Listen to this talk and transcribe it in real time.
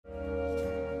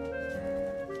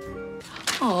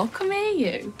Oh, come here,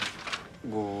 you.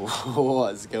 Whoa,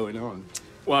 what's going on?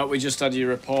 Well, we just had your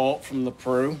report from the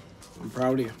Peru. I'm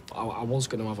proud of you. I was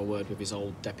going to have a word with his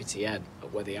old deputy head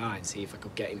at Weathy HIgh and see if I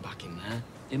could get him back in there.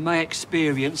 In my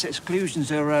experience,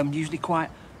 exclusions are usually quite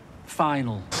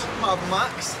final.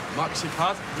 Max. Max, you've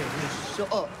had?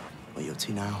 Shut up. What are you up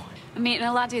to now? I'm meeting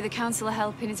a lad who the council are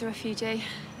helping. He's a refugee.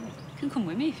 You can come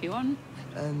with me if you want.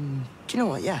 Do you know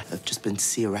what? Yeah, I've just been to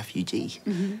see a refugee.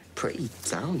 Pretty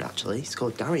sound, actually. It's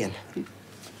called Darian.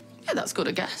 Yeah, that's good,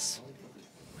 I guess.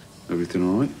 Everything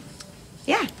all right?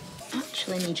 Yeah.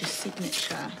 Actually need your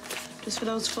signature. Just for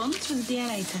those funds for the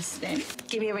DNA testing.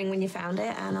 Give me a ring when you found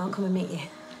it and I'll come and meet you.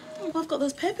 Oh, I've got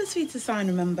those papers for you to sign,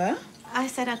 remember? I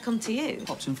said I'd come to you.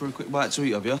 Popped in for a quick bite to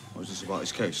eat, have you? Or is this about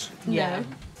his case? Yeah.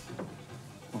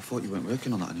 I thought you weren't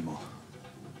working on that anymore.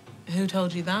 Who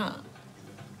told you that?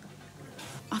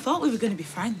 I thought we were going to be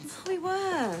friends. We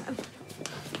were.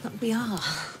 But we are.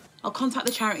 I'll contact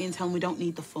the charity and tell them we don't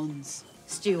need the funds.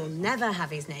 Stu will never have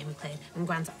his name cleared, and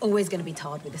Grant's always going to be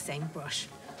tarred with the same brush.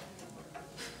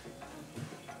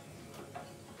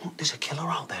 Look, there's a killer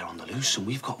out there on the loose, and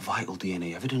we've got vital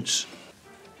DNA evidence.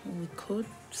 Well, we could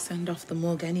send off the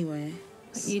morgue anyway.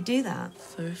 But you do that?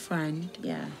 For a friend,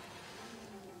 yeah.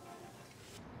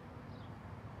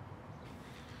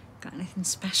 Got anything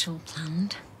special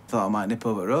planned? Thought I might nip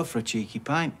over the road for a cheeky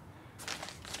pint.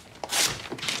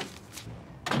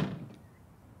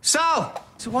 Sal!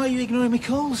 So why are you ignoring me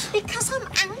calls? Because I'm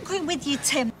angry with you,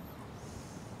 Tim.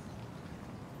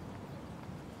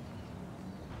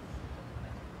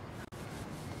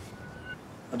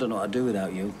 I don't know what I'd do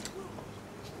without you.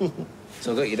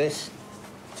 So I got you this.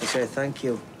 To say thank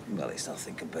you. Well, it's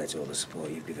nothing compared to all the support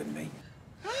you've given me.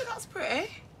 Oh, that's pretty.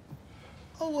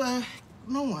 Oh,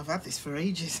 no, I've had this for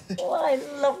ages. Oh, I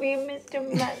love you, Mr.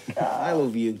 Metcalf. I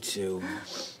love you too.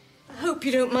 I hope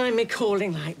you don't mind me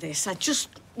calling like this. I just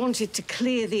wanted to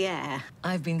clear the air.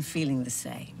 I've been feeling the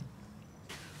same.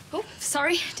 Oh,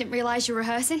 sorry. Didn't realise you were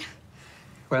rehearsing.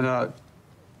 When,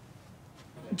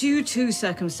 Due to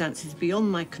circumstances beyond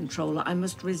my control, I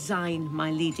must resign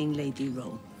my leading lady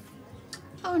role.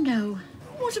 Oh, no.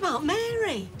 What about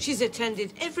Mary? She's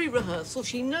attended every rehearsal.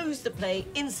 She knows the play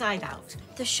inside out.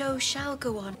 The show shall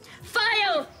go on.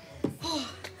 File!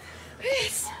 Oh,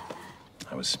 yes.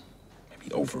 I was maybe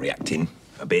overreacting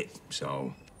a bit,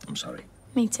 so I'm sorry.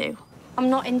 Me too. I'm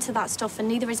not into that stuff, and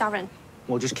neither is Aaron.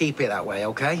 Well, just keep it that way,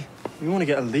 OK? We want to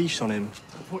get a leash on him.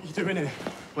 What are you doing here?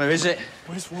 Where is it?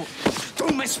 Where's what?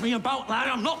 Don't mess me about, lad.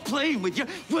 I'm not playing with you.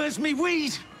 Where's me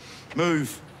weed?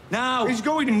 Move. Now. He's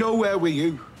going nowhere with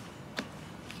you.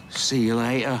 See you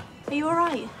later. Are you all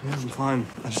right? Yeah, I'm fine.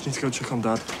 I just need to go check on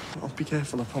Dad. I'll be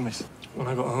careful, I promise. When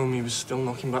I got home, he was still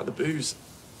knocking back the booze.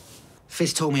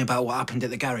 Fizz told me about what happened at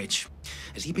the garage.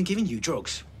 Has he been giving you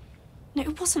drugs? No,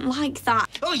 it wasn't like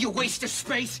that. Oh, you waste of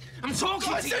space! I'm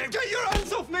talking to you! Get your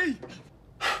hands off me!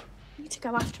 You need to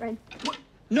go after him. What?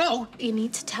 No! You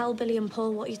need to tell Billy and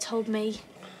Paul what you told me.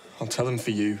 I'll tell him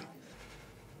for you.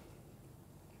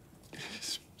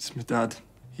 It's my dad.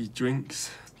 He drinks.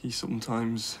 He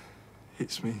sometimes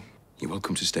hits me. You're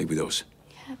welcome to stay with us.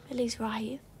 Yeah, Billy's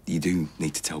right. You do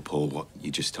need to tell Paul what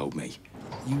you just told me.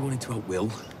 You wanted to help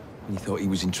Will, and you thought he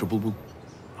was in trouble. Well,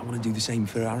 I want to do the same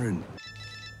for Aaron.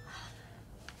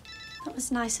 That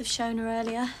was nice of Shona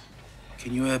earlier.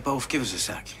 Can you both give us a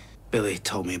sec? Billy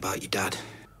told me about your dad.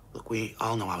 Look, we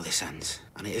all know how this ends,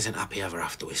 and it isn't happy ever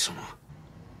after with Summer.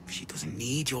 She doesn't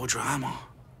need your drama.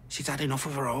 She's had enough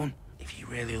of her own. If you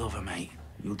really love her, mate,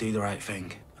 you'll do the right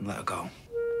thing and let her go.